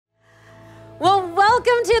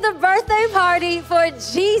Welcome to the birthday party for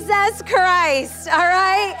Jesus Christ, all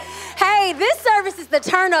right? Hey, this service is the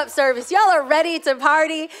turn-up service. Y'all are ready to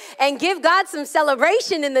party and give God some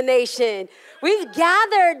celebration in the nation. We've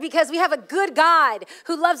gathered because we have a good God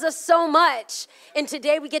who loves us so much, and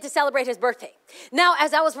today we get to celebrate his birthday. Now,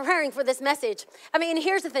 as I was preparing for this message,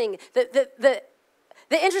 here's the thing.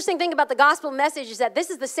 The interesting thing about the gospel message is that this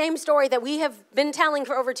is the same story that we have been telling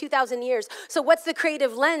for over 2,000 years. So what's the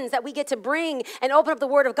creative lens that we get to bring and open up the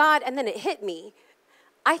word of God? And then it hit me.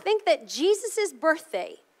 I think that Jesus'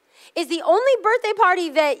 birthday is the only birthday party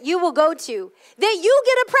that you will go to that you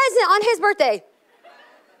get a present on his birthday.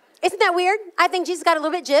 Isn't that weird? I think Jesus got a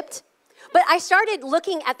little bit gypped. But I started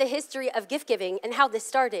looking at the history of gift giving and how this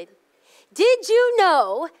started. Did you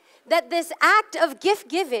know that this act of gift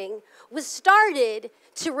giving was started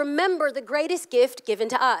to remember the greatest gift given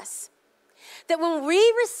to us? That when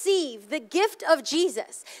we receive the gift of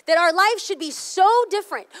Jesus, that our life should be so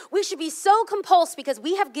different. We should be so compulsed because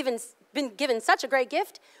we have been given such a great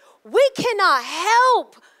gift. We cannot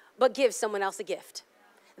help but give someone else a gift.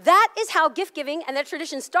 That is how gift giving and that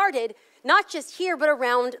tradition started, not just here, but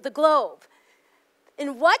around the globe.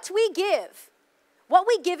 And what we give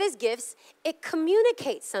as gifts, it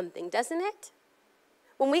communicates something, doesn't it?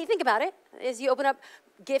 When we think about it, as you open up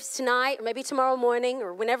gifts tonight, or maybe tomorrow morning,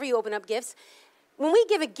 or whenever you open up gifts, when we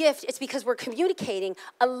give a gift, it's because we're communicating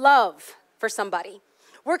a love for somebody.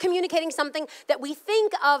 We're communicating something that we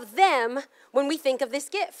think of them when we think of this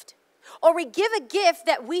gift. Or we give a gift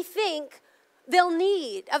that we think they'll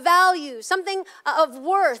need, a value, something of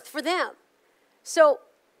worth for them. So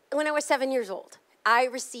when I was 7 years old, I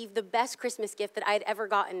received the best Christmas gift that I had ever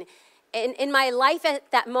gotten in my life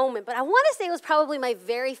at that moment. But I want to say it was probably my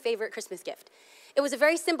very favorite Christmas gift. It was a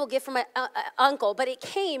very simple gift from my uncle, but it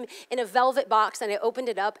came in a velvet box, and I opened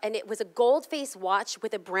it up, and it was a gold-faced watch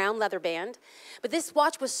with a brown leather band. But this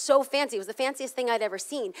watch was so fancy. It was the fanciest thing I'd ever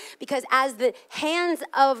seen, because as the hands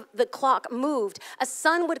of the clock moved, a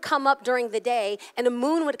sun would come up during the day, and a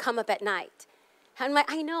moon would come up at night. And I'm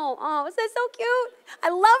like, I know, oh, is that so cute? I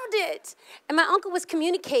loved it. And my uncle was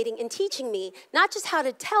communicating and teaching me not just how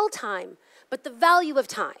to tell time, but the value of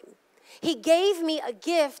time. He gave me a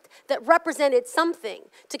gift that represented something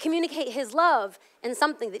to communicate his love and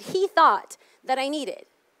something that he thought that I needed.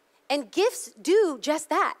 And gifts do just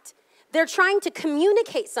that. They're trying to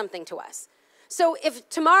communicate something to us. So if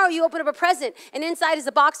tomorrow you open up a present and inside is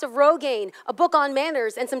a box of Rogaine, a book on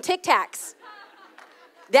manners, and some Tic Tacs,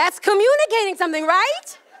 that's communicating something,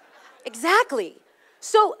 right? Exactly.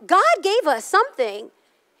 So God gave us something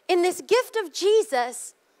in this gift of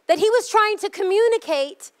Jesus that he was trying to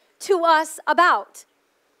communicate to us about.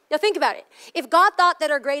 Now think about it. If God thought that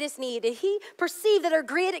our greatest need, if he perceived that our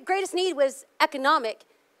greatest need was economic,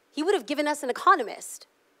 he would have given us an economist.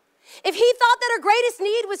 If he thought that our greatest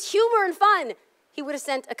need was humor and fun, he would have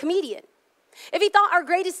sent a comedian. If he thought our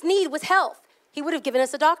greatest need was health, he would have given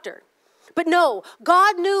us a doctor. But no,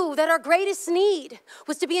 God knew that our greatest need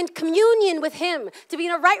was to be in communion with him, to be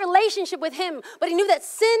in a right relationship with him. But he knew that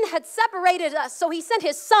sin had separated us, so he sent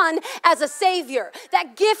his son as a savior.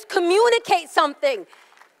 That gift communicates something.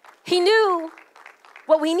 He knew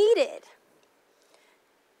what we needed.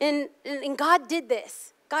 And God did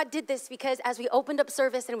this. God did this because as we opened up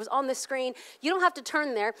service and it was on the screen, you don't have to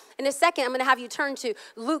turn there. In a second, I'm going to have you turn to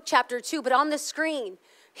Luke chapter 2, but on the screen,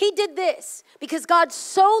 he did this because God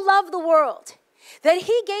so loved the world that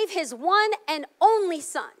he gave his one and only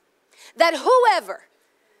son, that whoever,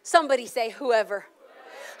 somebody say whoever,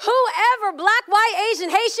 black, white, Asian,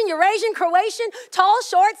 Haitian, Eurasian, Croatian, tall,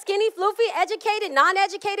 short, skinny, floofy, educated,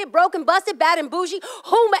 non-educated, broken, busted, bad, and bougie,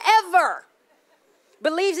 whomever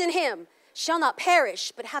believes in him shall not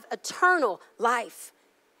perish but have eternal life.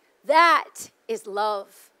 That is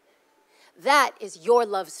love. That is your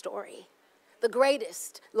love story. The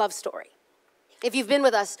greatest love story. If you've been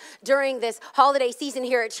with us during this holiday season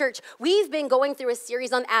here at church, we've been going through a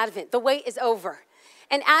series on Advent. The wait is over.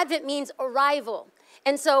 And Advent means arrival.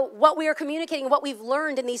 And so what we are communicating, what we've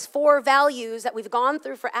learned in these 4 values that we've gone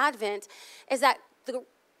through for Advent is that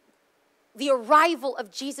the arrival of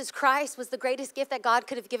Jesus Christ was the greatest gift that God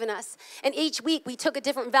could have given us. And each week we took a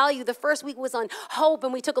different value. The first week was on hope,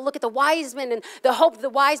 and we took a look at the wise men and the hope the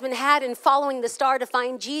wise men had in following the star to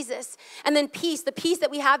find Jesus. And then peace, the peace that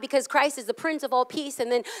we have because Christ is the Prince of all peace. And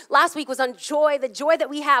then last week was on joy, the joy that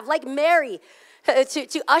we have, like Mary,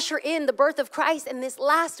 to usher in the birth of Christ. And this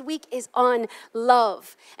last week is on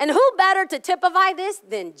love. And who better to typify this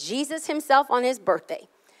than Jesus himself on his birthday?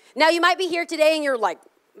 Now you might be here today and you're like,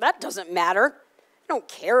 that doesn't matter. I don't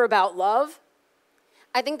care about love.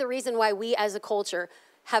 I think the reason why we as a culture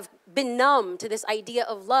have been numb to this idea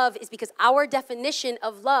of love is because our definition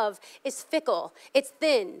of love is fickle, it's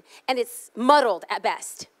thin, and it's muddled at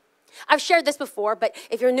best. I've shared this before, but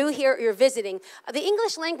if you're new here or you're visiting, the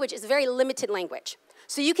English language is a very limited language.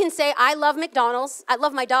 So you can say, I love McDonald's, I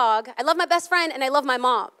love my dog, I love my best friend, and I love my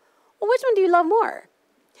mom. Well, which one do you love more?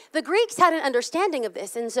 The Greeks had an understanding of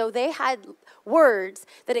this, and so they had words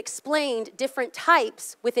that explained different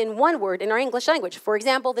types within one word in our English language. For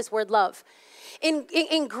example, this word love.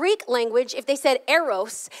 In Greek language, if they said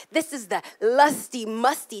eros, this is the lusty,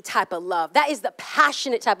 musty type of love. That is the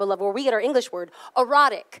passionate type of love, where we get our English word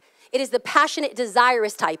erotic. It is the passionate,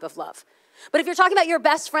 desirous type of love. But if you're talking about your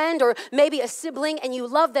best friend or maybe a sibling and you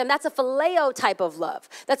love them, that's a phileo type of love.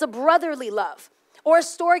 That's a brotherly love. Or a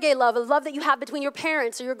storge love, a love that you have between your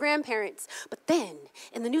parents or your grandparents. But then,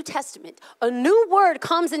 in the New Testament, a new word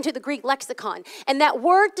comes into the Greek lexicon. And that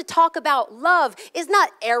word to talk about love is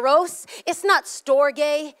not eros, it's not storge,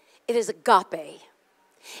 it is agape.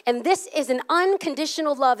 And this is an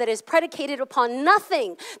unconditional love that is predicated upon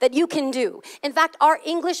nothing that you can do. In fact, our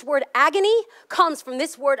English word agony comes from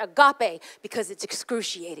this word agape because it's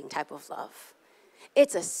excruciating type of love.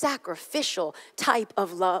 It's a sacrificial type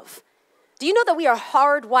of love. Do you know that we are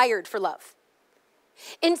hardwired for love?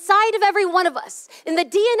 Inside of every one of us, in the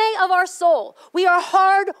DNA of our soul, we are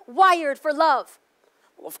hardwired for love.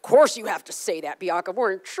 Well, of course you have to say that, Bianca.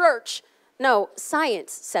 We're in church. No,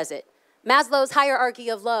 science says it. Maslow's hierarchy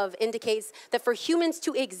of love indicates that for humans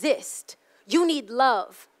to exist, you need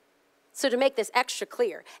love. So to make this extra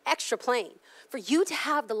clear, extra plain, for you to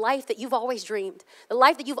have the life that you've always dreamed, the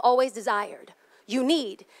life that you've always desired, you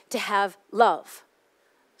need to have love.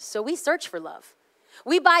 So we search for love.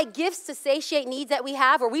 We buy gifts to satiate needs that we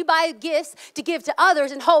have, or we buy gifts to give to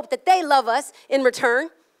others and hope that they love us in return.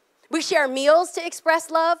 We share meals to express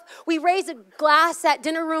love. We raise a glass at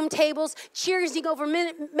dinner room tables, cheersing over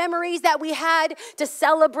memories that we had to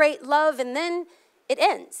celebrate love, and then it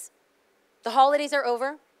ends. The holidays are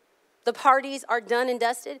over. The parties are done and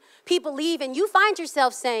dusted. People leave, and you find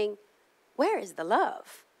yourself saying, where is the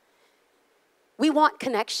love? We want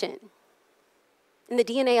connection. In the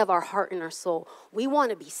DNA of our heart and our soul, we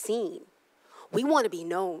want to be seen. We want to be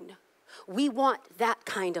known. We want that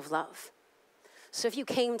kind of love. So if you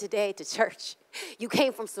came today to church, you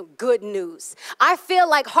came from some good news. I feel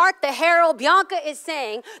like Hark the Herald, Bianca is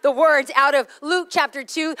saying the words out of Luke chapter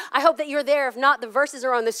 2. I hope that you're there. If not, the verses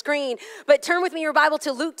are on the screen. But turn with me in your Bible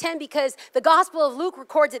to Luke 10 because the Gospel of Luke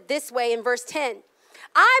records it this way in verse 10.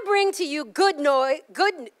 I bring to you good noise.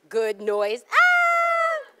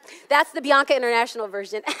 That's the Bianca International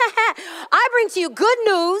version. I bring to you good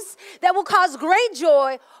news that will cause great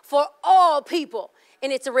joy for all people.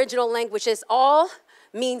 In its original language, this all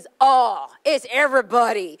means all. It's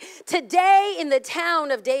everybody. Today in the town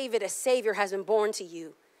of David, a Savior has been born to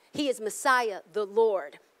you. He is Messiah, the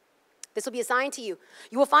Lord. This will be a sign to you.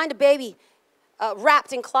 You will find a baby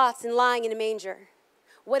wrapped in cloths and lying in a manger.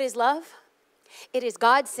 What is love? It is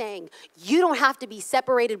God saying, you don't have to be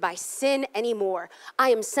separated by sin anymore. I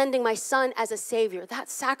am sending my son as a Savior.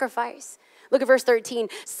 That's sacrifice. Look at verse 13.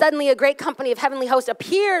 Suddenly a great company of heavenly hosts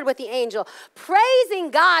appeared with the angel,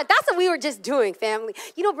 praising God. That's what we were just doing, family.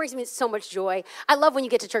 You know what brings me so much joy? I love when you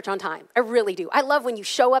get to church on time. I really do. I love when you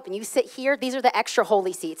show up and you sit here. These are the extra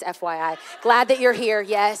holy seats, FYI. Glad that you're here,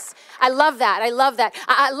 yes. I love that. I love that.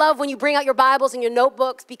 I love when you bring out your Bibles and your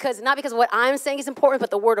notebooks not because of what I'm saying is important,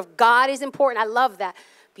 but the Word of God is important. I love that.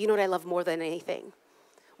 But you know what I love more than anything?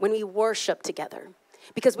 When we worship together.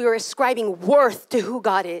 Because we are ascribing worth to who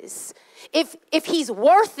God is. If he's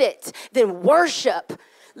worth it, then worship.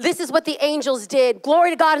 This is what the angels did.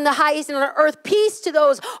 Glory to God in the highest, and on earth peace to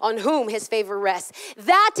those on whom his favor rests.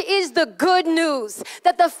 That is the good news,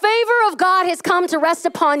 that the favor of God has come to rest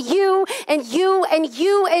upon you and you and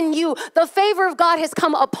you and you. The favor of God has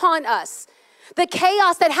come upon us. The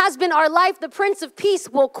chaos that has been our life, the Prince of Peace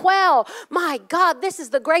will quell. My God, this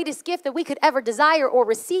is the greatest gift that we could ever desire or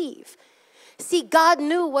receive. See, God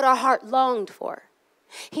knew what our heart longed for.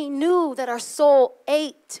 He knew that our soul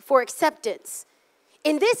ached for acceptance.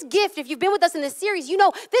 In this gift, if you've been with us in this series, you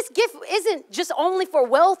know this gift isn't just only for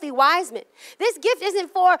wealthy wise men. This gift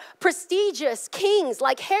isn't for prestigious kings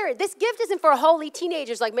like Herod. This gift isn't for holy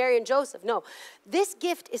teenagers like Mary and Joseph. No, this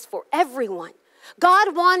gift is for everyone.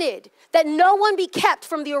 God wanted that no one be kept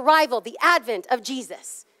from the arrival, the advent of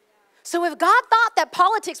Jesus. So if God thought that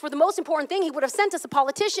politics were the most important thing, he would have sent us a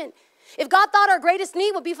politician. If God thought our greatest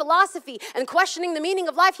need would be philosophy and questioning the meaning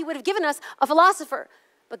of life, he would have given us a philosopher.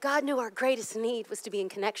 But God knew our greatest need was to be in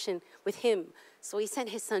connection with him. So he sent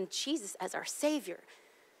his son Jesus as our Savior.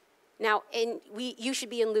 Now, you should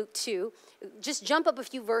be in Luke 2. Just jump up a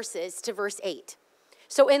few verses to verse 8.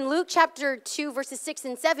 So in Luke chapter 2, verses 6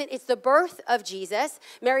 and 7, it's the birth of Jesus.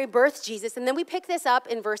 Mary birthed Jesus. And then we pick this up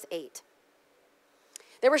in verse 8.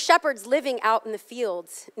 There were shepherds living out in the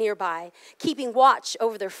fields nearby, keeping watch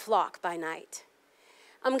over their flock by night.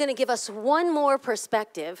 I'm going to give us one more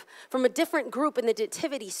perspective from a different group in the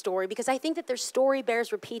nativity story, because I think that their story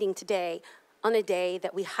bears repeating today on a day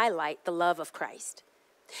that we highlight the love of Christ.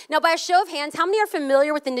 Now, by a show of hands, how many are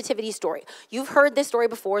familiar with the nativity story? You've heard this story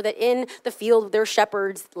before, that in the field there are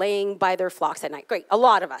shepherds laying by their flocks at night. Great, a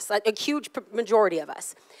lot of us, a huge majority of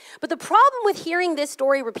us. But the problem with hearing this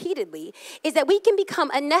story repeatedly is that we can become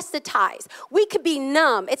anesthetized. We could be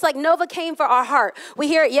numb. It's like Novocaine for our heart. We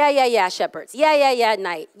hear it, yeah, shepherds. Yeah, at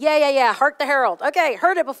night. Yeah, hark the herald. Okay,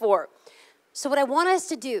 heard it before. So what I want us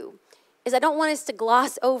to do is I don't want us to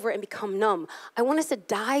gloss over and become numb. I want us to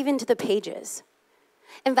dive into the pages.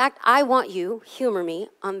 In fact, I want you, humor me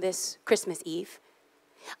on this Christmas Eve,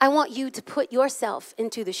 I want you to put yourself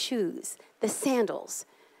into the shoes, the sandals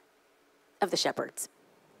of the shepherds.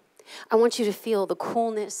 I want you to feel the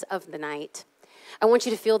coolness of the night. I want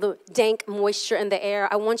you to feel the dank moisture in the air.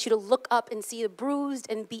 I want you to look up and see the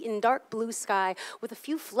bruised and beaten dark blue sky with a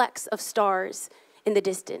few flecks of stars in the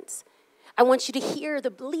distance. I want you to hear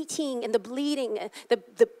the bleating and the bleating,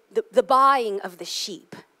 the baaing of the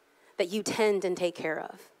sheep that you tend and take care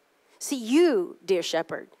of. See, you, dear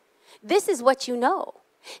shepherd, this is what you know.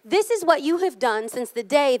 This is what you have done since the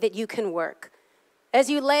day that you can work. As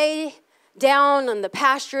you lay down on the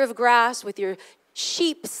pasture of grass with your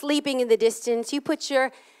sheep sleeping in the distance, you put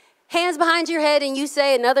your hands behind your head and you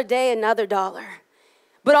say, another day, another dollar.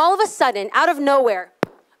 But all of a sudden, out of nowhere,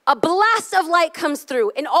 a blast of light comes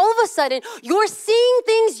through, and all of a sudden, you're seeing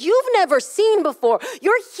things you've never seen before.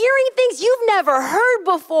 You're hearing things you've never heard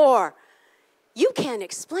before. You can't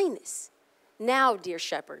explain this. Now, dear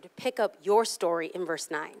shepherd, pick up your story in verse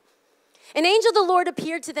 9. An angel of the Lord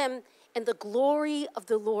appeared to them, and the glory of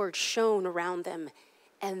the Lord shone around them,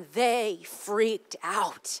 and they freaked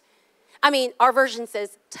out. I mean, our version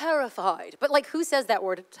says terrified, but like who says that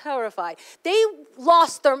word, terrified? They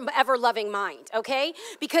lost their ever-loving mind, okay?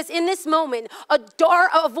 Because in this moment,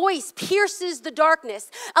 a voice pierces the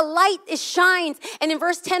darkness, a light shines, and in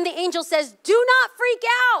verse 10, the angel says, do not freak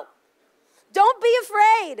out. Don't be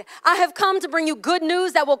afraid. I have come to bring you good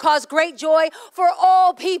news that will cause great joy for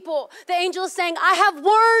all people. The angel is saying, I have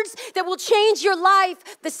words that will change your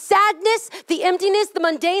life. The sadness, the emptiness, the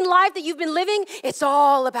mundane life that you've been living, it's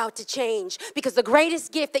all about to change, because the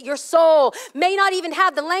greatest gift that your soul may not even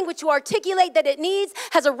have the language to articulate that it needs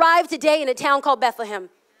has arrived today in a town called Bethlehem.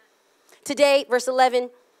 Today, verse 11,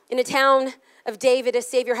 in a town of David, a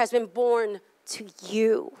Savior has been born to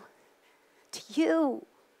you. To you.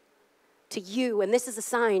 To you, and this is a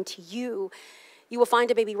sign to you. You will find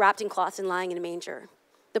a baby wrapped in cloths and lying in a manger.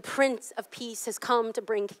 The Prince of Peace has come to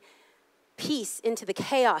bring peace into the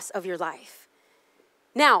chaos of your life.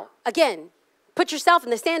 Now, again, put yourself in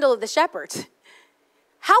the sandal of the shepherds.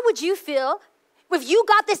 How would you feel if you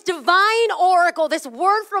got this divine oracle, this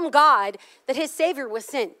word from God, that his Savior was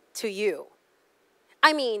sent to you?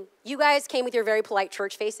 I mean, you guys came with your very polite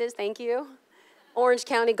church faces, thank you. Orange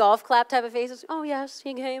County golf clap type of faces. Oh, yes,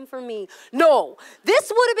 he came for me. No,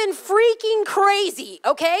 this would have been freaking crazy,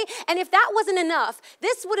 okay? And if that wasn't enough,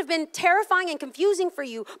 this would have been terrifying and confusing for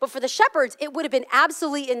you. But for the shepherds, it would have been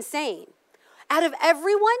absolutely insane. Out of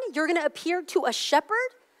everyone, you're going to appear to a shepherd?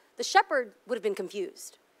 The shepherd would have been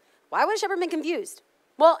confused. Why would a shepherd have been confused?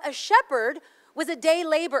 Well, a shepherd was a day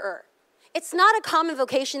laborer. It's not a common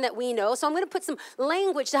vocation that we know, so I'm going to put some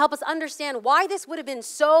language to help us understand why this would have been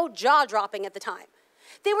so jaw-dropping at the time.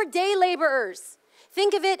 They were day laborers.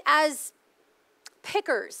 Think of it as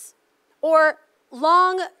pickers or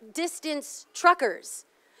long-distance truckers.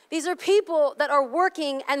 These are people that are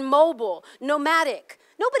working and mobile, nomadic.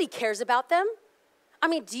 Nobody cares about them. I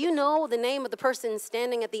mean, do you know the name of the person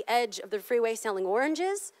standing at the edge of the freeway selling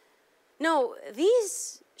oranges? No,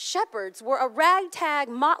 these shepherds were a ragtag,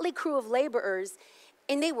 motley crew of laborers,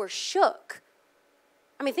 and they were shook.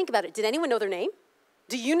 I mean, think about it. Did anyone know their name?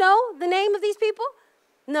 Do you know the name of these people?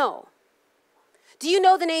 No. Do you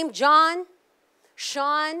know the name John,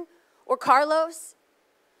 Sean, or Carlos?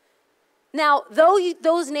 Now, though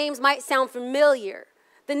those names might sound familiar,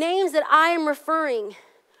 the names that I am referring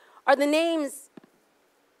are the names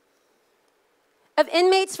of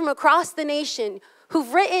inmates from across the nation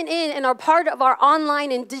who've written in and are part of our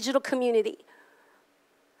online and digital community,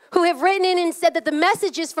 who have written in and said that the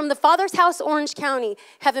messages from the Father's House, Orange County,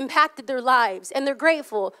 have impacted their lives, and they're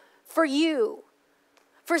grateful for you,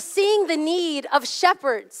 for seeing the need of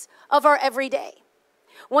shepherds of our everyday.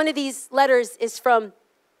 One of these letters is from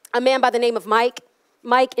a man by the name of Mike.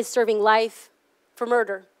 Mike is serving life for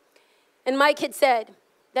murder. And Mike had said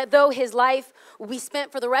that though his life will be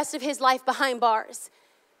spent for the rest of his life behind bars,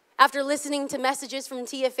 after listening to messages from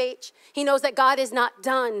TFH, he knows that God is not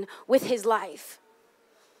done with his life.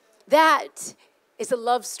 That is a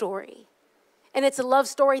love story. And it's a love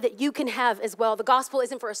story that you can have as well. The gospel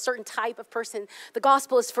isn't for a certain type of person. The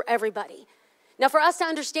gospel is for everybody. Now, for us to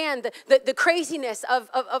understand the craziness of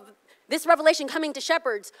this revelation coming to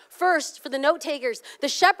shepherds, first, for the note takers, the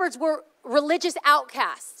shepherds were religious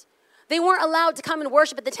outcasts. They weren't allowed to come and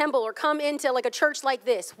worship at the temple or come into like a church like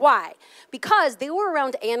this. Why? Because they were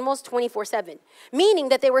around animals 24/7, meaning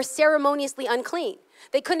that they were ceremoniously unclean.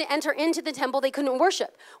 They couldn't enter into the temple, they couldn't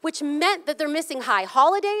worship, which meant that they're missing high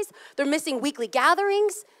holidays, they're missing weekly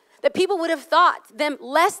gatherings, that people would have thought them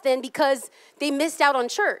less than because they missed out on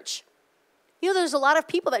church. You know, there's a lot of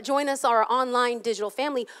people that join us, our online digital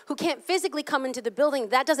family, who can't physically come into the building.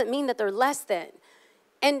 That doesn't mean that they're less than.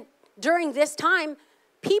 And during this time,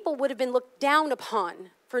 people would have been looked down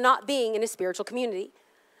upon for not being in a spiritual community.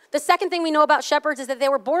 The second thing we know about shepherds is that they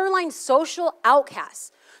were borderline social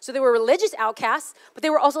outcasts. So they were religious outcasts, but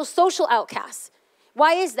they were also social outcasts.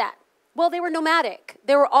 Why is that? Well, they were nomadic.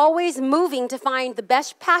 They were always moving to find the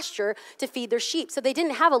best pasture to feed their sheep. So they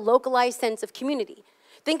didn't have a localized sense of community.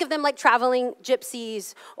 Think of them like traveling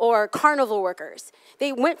gypsies or carnival workers.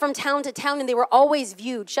 They went from town to town and they were always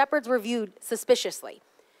viewed, shepherds were viewed suspiciously.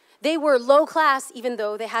 They were low class even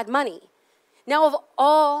though they had money. Now, of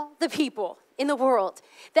all the people in the world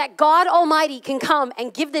that God Almighty can come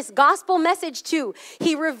and give this gospel message to,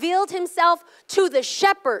 he revealed himself to the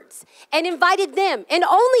shepherds and invited them, and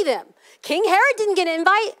only them. King Herod didn't get an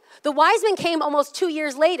invite. The wise men came almost 2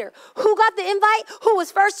 years later. Who got the invite? Who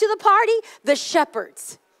was first to the party? The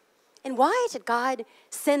shepherds. And why did God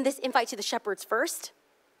send this invite to the shepherds first?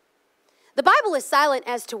 The Bible is silent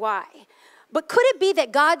as to why. But could it be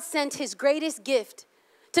that God sent his greatest gift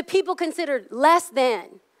to people considered less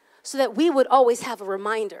than, so that we would always have a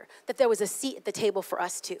reminder that there was a seat at the table for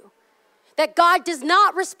us too? That God does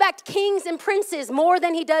not respect kings and princes more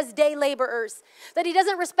than he does day laborers. That he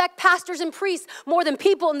doesn't respect pastors and priests more than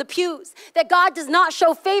people in the pews. That God does not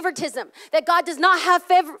show favoritism. That God does not have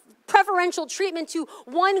preferential treatment to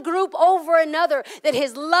one group over another. That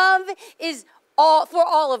his love is for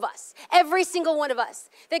all of us, every single one of us.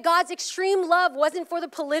 That God's extreme love wasn't for the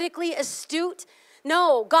politically astute.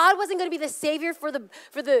 No, God wasn't going to be the savior for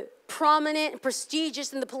the prominent and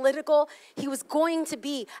prestigious and the political. He was going to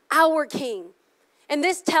be our king. And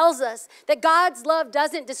this tells us that God's love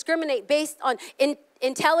doesn't discriminate based on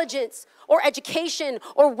intelligence or education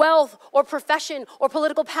or wealth or profession or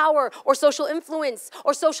political power or social influence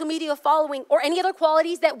or social media following or any other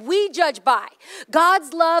qualities that we judge by.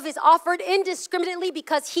 God's love is offered indiscriminately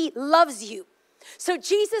because he loves you. So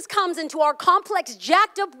Jesus comes into our complex,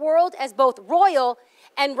 jacked up world as both royal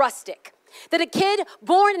and rustic. That a kid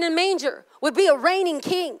born in a manger would be a reigning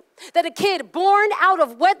king. That a kid born out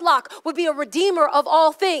of wedlock would be a redeemer of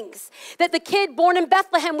all things. That the kid born in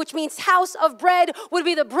Bethlehem, which means house of bread, would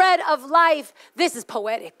be the bread of life. This is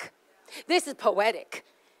poetic. This is poetic.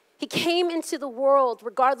 He came into the world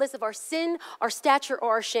regardless of our sin, our stature,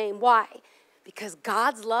 or our shame. Why? Because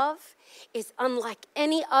God's love is unlike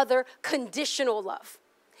any other conditional love.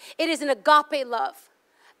 It is an agape love,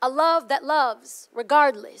 a love that loves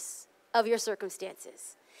regardless of your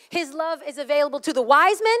circumstances. His love is available to the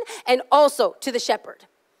wise men and also to the shepherd.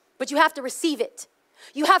 But you have to receive it.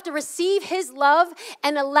 You have to receive his love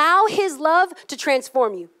and allow his love to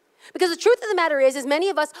transform you. Because the truth of the matter is many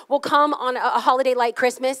of us will come on a holiday like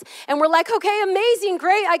Christmas and we're like, okay, amazing,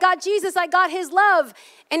 great, I got Jesus, I got his love.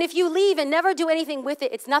 And if you leave and never do anything with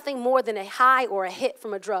it, it's nothing more than a high or a hit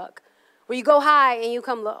from a drug, where you go high and you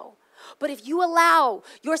come low. But if you allow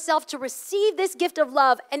yourself to receive this gift of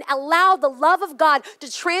love and allow the love of God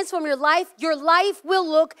to transform your life will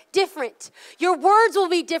look different. Your words will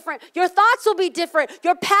be different. Your thoughts will be different.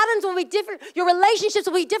 Your patterns will be different. Your relationships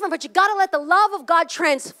will be different. But you got to let the love of God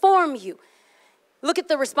transform you. Look at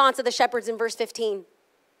the response of the shepherds in verse 15.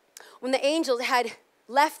 When the angels had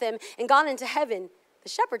left them and gone into heaven, the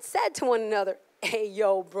shepherds said to one another, hey,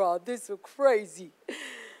 yo, bro, this is crazy.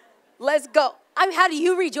 Let's go. How do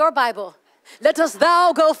you read your Bible? Let us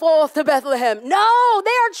thou go forth to Bethlehem. No, they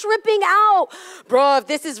are tripping out. Bro, if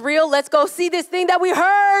this is real, let's go see this thing that we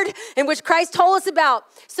heard in which Christ told us about.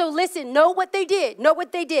 So listen, know what they did. Know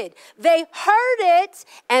what they did. They heard it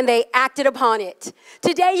and they acted upon it.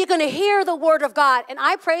 Today, you're going to hear the word of God. And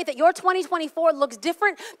I pray that your 2024 looks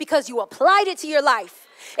different because you applied it to your life.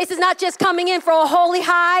 This is not just coming in for a holy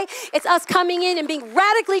high. It's us coming in and being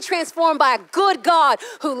radically transformed by a good God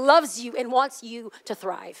who loves you and wants you to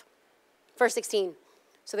thrive. Verse 16,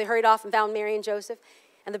 So they hurried off and found Mary and Joseph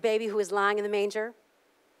and the baby who was lying in the manger.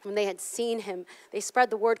 When they had seen him, they spread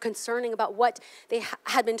the word concerning about what they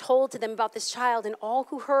had been told to them about this child, and all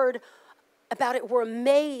who heard about it were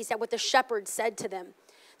amazed at what the shepherds said to them.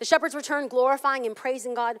 The shepherds returned, glorifying and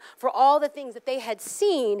praising God for all the things that they had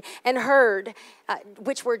seen and heard,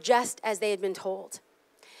 which were just as they had been told.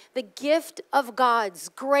 The gift of God's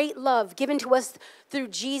great love given to us through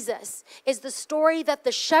Jesus is the story that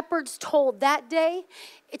the shepherds told that day.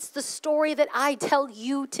 It's the story that I tell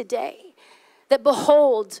you today. That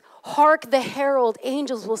behold, hark the herald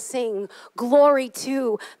angels will sing, glory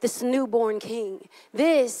to this newborn king.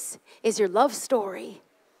 This is your love story.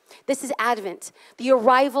 This is Advent, the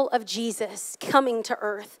arrival of Jesus coming to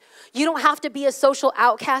earth. You don't have to be a social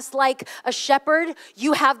outcast like a shepherd.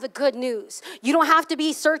 You have the good news. You don't have to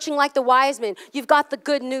be searching like the wise men. You've got the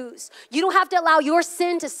good news. You don't have to allow your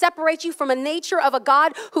sin to separate you from a nature of a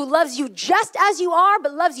God who loves you just as you are,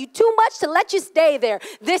 but loves you too much to let you stay there.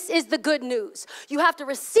 This is the good news. You have to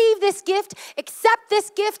receive this gift, accept this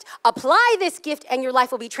gift, apply this gift, and your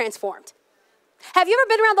life will be transformed. Have you ever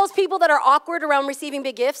been around those people that are awkward around receiving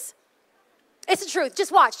big gifts? It's the truth.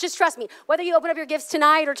 Just watch. Just trust me. Whether you open up your gifts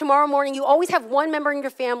tonight or tomorrow morning, you always have one member in your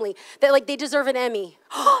family that like they deserve an Emmy.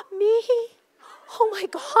 Me? Oh my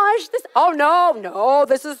gosh. No,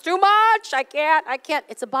 this is too much. I can't.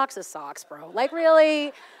 It's a box of socks, bro. Like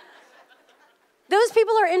really? Those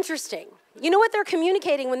people are interesting. You know what they're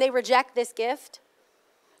communicating when they reject this gift?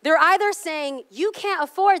 They're either saying, you can't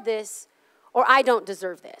afford this, or I don't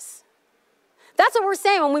deserve this. That's what we're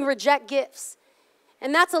saying when we reject gifts.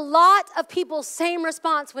 And that's a lot of people's same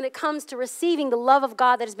response when it comes to receiving the love of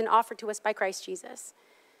God that has been offered to us by Christ Jesus.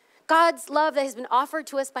 God's love that has been offered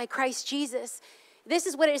to us by Christ Jesus. This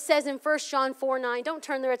is what it says in 1 John 4:9. Don't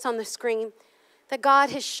turn there, it's on the screen. That God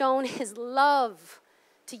has shown his love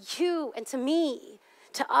to you and to me,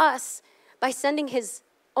 to us, by sending his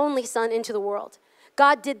only son into the world.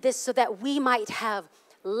 God did this so that we might have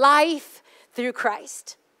life through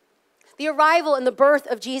Christ. The arrival and the birth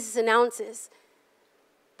of Jesus announces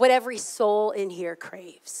what every soul in here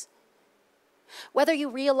craves. Whether you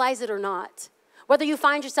realize it or not, whether you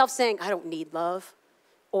find yourself saying, I don't need love,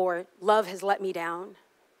 or love has let me down.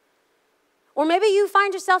 Or maybe you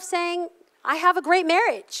find yourself saying, I have a great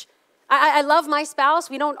marriage. I love my spouse.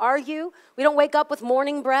 We don't argue. We don't wake up with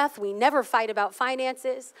morning breath. We never fight about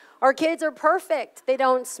finances. Our kids are perfect. They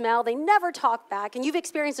don't smell. They never talk back. And you've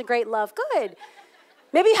experienced a great love. Good.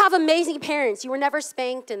 Maybe you have amazing parents. You were never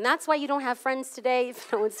spanked, and that's why you don't have friends today.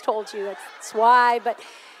 If no one's told you, that's why. But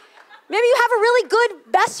maybe you have a really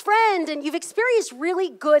good best friend, and you've experienced really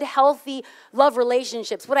good, healthy love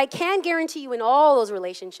relationships. What I can guarantee you in all those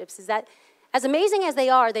relationships is that as amazing as they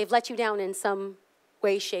are, they've let you down in some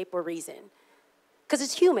way, shape, or reason. Because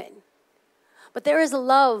it's human. But there is a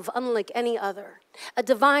love unlike any other, a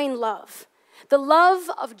divine love. The love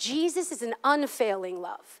of Jesus is an unfailing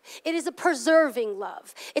love. It is a preserving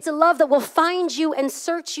love. It's a love that will find you and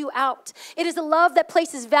search you out. It is a love that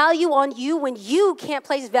places value on you when you can't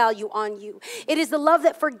place value on you. It is the love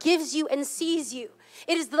that forgives you and sees you.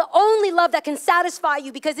 It is the only love that can satisfy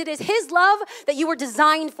you because it is his love that you were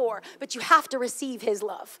designed for, but you have to receive his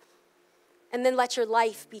love. And then let your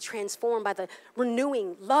life be transformed by the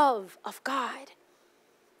renewing love of God.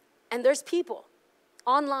 And there's people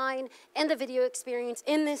online and the video experience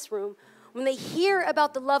in this room, when they hear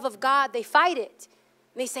about the love of God, they fight it.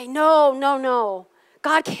 And they say, no,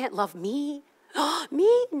 God can't love me.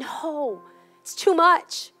 Me? No, it's too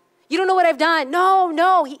much. You don't know what I've done.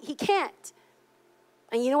 No, he can't.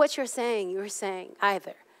 And you know what you're saying? You're saying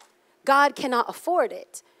either God cannot afford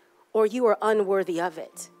it or you are unworthy of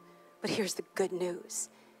it. But here's the good news.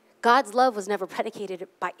 God's love was never predicated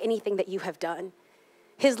by anything that you have done.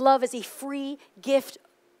 His love is a free gift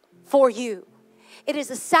for you. It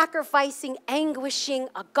is a sacrificing, anguishing,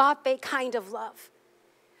 agape kind of love.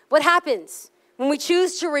 What happens when we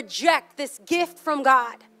choose to reject this gift from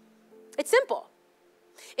God? It's simple.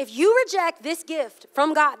 If you reject this gift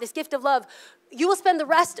from God, this gift of love, you will spend the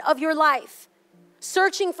rest of your life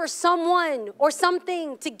searching for someone or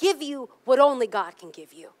something to give you what only God can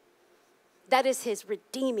give you. That is his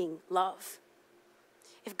redeeming love.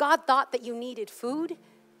 If God thought that you needed food,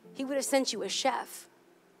 he would have sent you a chef.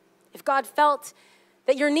 If God felt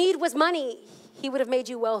that your need was money, he would have made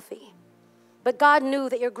you wealthy. But God knew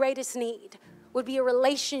that your greatest need would be a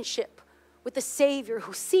relationship with the Savior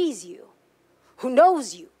who sees you, who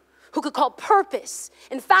knows you, who could call purpose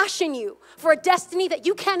and fashion you for a destiny that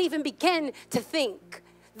you can't even begin to think.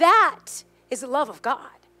 That is the love of God.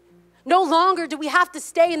 No longer do we have to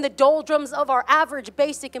stay in the doldrums of our average,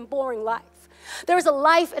 basic, and boring life. There is a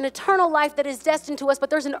life, an eternal life that is destined to us, but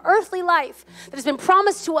there's an earthly life that has been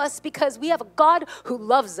promised to us because we have a God who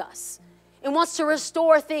loves us and wants to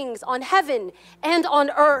restore things on heaven and on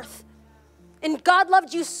earth. And God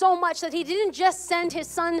loved you so much that he didn't just send his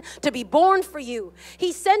son to be born for you.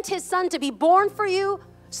 He sent his son to be born for you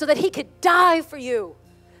so that he could die for you.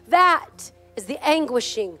 That is the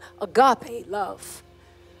anguishing agape love.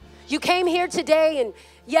 You came here today, and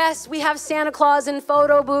yes, we have Santa Claus and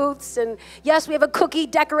photo booths, and yes, we have a cookie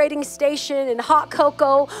decorating station and hot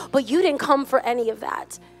cocoa, but you didn't come for any of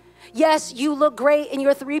that. Yes, you look great in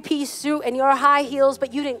your three-piece suit and your high heels,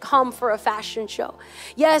 but you didn't come for a fashion show.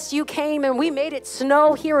 Yes, you came and we made it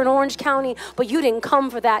snow here in Orange County, but you didn't come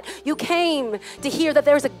for that. You came to hear that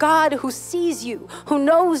there's a God who sees you, who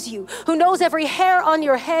knows every hair on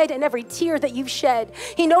your head and every tear that you've shed.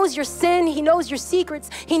 He knows your sin. He knows your secrets.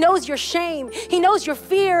 He knows your shame. He knows your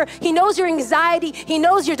fear. He knows your anxiety. He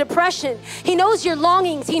knows your depression. He knows your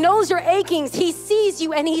longings. He knows your achings. He sees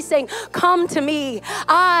you and he's saying, come to me.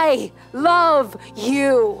 I love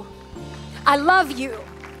you. I love you.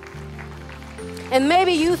 And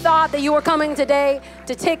maybe you thought that you were coming today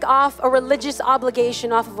to tick off a religious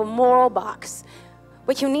obligation off of a moral box.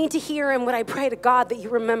 But you need to hear, and what I pray to God that you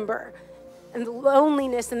remember, and the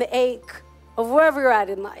loneliness and the ache of wherever you're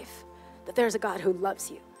at in life, that there's a God who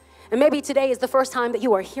loves you. And maybe today is the first time that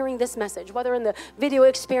you are hearing this message, whether in the video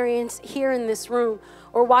experience here in this room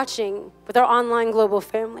or watching with our online global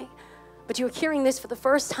family. But you were hearing this for the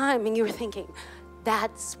first time and you were thinking,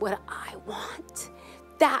 that's what I want.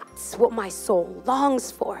 That's what my soul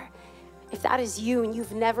longs for. If that is you and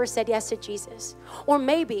you've never said yes to Jesus, or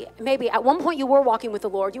maybe at one point you were walking with the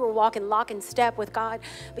Lord, you were walking lock and step with God,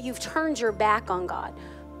 but you've turned your back on God.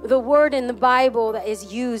 The word in the Bible that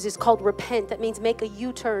is used is called repent. That means make a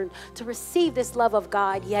U-turn to receive this love of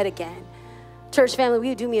God yet again. Church family, will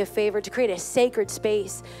you do me a favor to create a sacred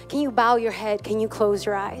space? Can you bow your head? Can you close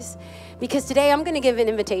your eyes? Because today I'm going to give an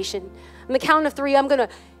invitation. On the count of 3, I'm going to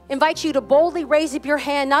invite you to boldly raise up your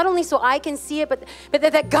hand, not only so I can see it, but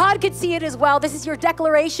that God could see it as well. This is your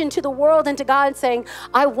declaration to the world and to God saying,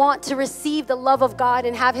 I want to receive the love of God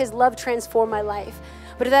and have his love transform my life.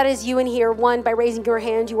 But if that is you in here, 1, by raising your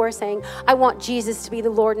hand, you are saying, I want Jesus to be the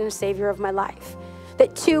Lord and Savior of my life.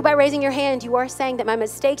 That 2, by raising your hand, you are saying that my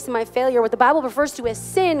mistakes and my failure, what the Bible refers to as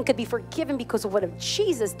sin, could be forgiven because of what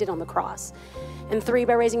Jesus did on the cross. And 3,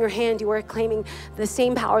 by raising your hand, you are claiming the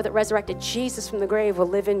same power that resurrected Jesus from the grave will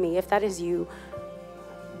live in me. If that is you,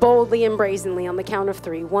 boldly and brazenly on the count of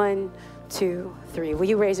 3. 1, 2, 3. Will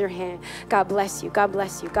you raise your hand? God bless you. God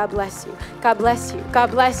bless you. God bless you. God bless you. God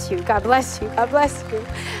bless you. God bless you. God bless you.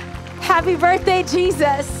 Happy birthday,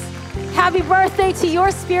 Jesus. Happy birthday to your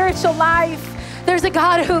spiritual life. There's a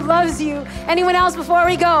God who loves you. Anyone else before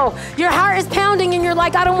we go? Your heart is pounding and you're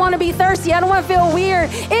like, I don't want to be thirsty. I don't want to feel weird.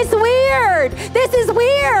 It's weird. This is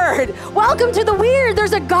weird. Welcome to the weird.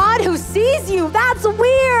 There's a God who sees you. That's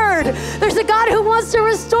weird. There's a God who wants to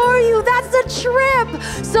restore you. That's a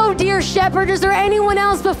trip. So, dear shepherd, is there anyone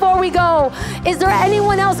else before we go? Is there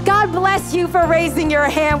anyone else? God bless you for raising your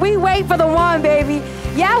hand. We wait for the one, baby.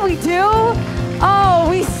 Yeah, we do. Oh,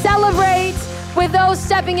 we celebrate with those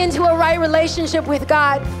stepping into a right relationship with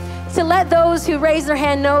God, to let those who raise their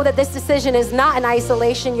hand know that this decision is not in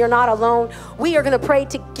isolation. You're not alone. We are going to pray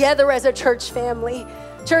together as a church family.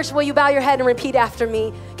 Church, will you bow your head and repeat after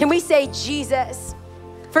me? Can we say, Jesus,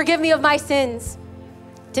 forgive me of my sins.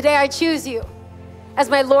 Today I choose you as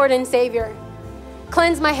my Lord and Savior.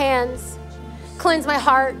 Cleanse my hands, cleanse my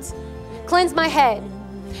heart, cleanse my head.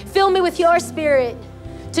 Fill me with your spirit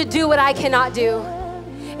to do what I cannot do.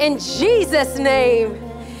 In Jesus' name.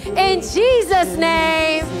 In Jesus'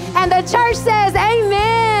 name. And the church says,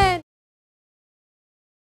 amen.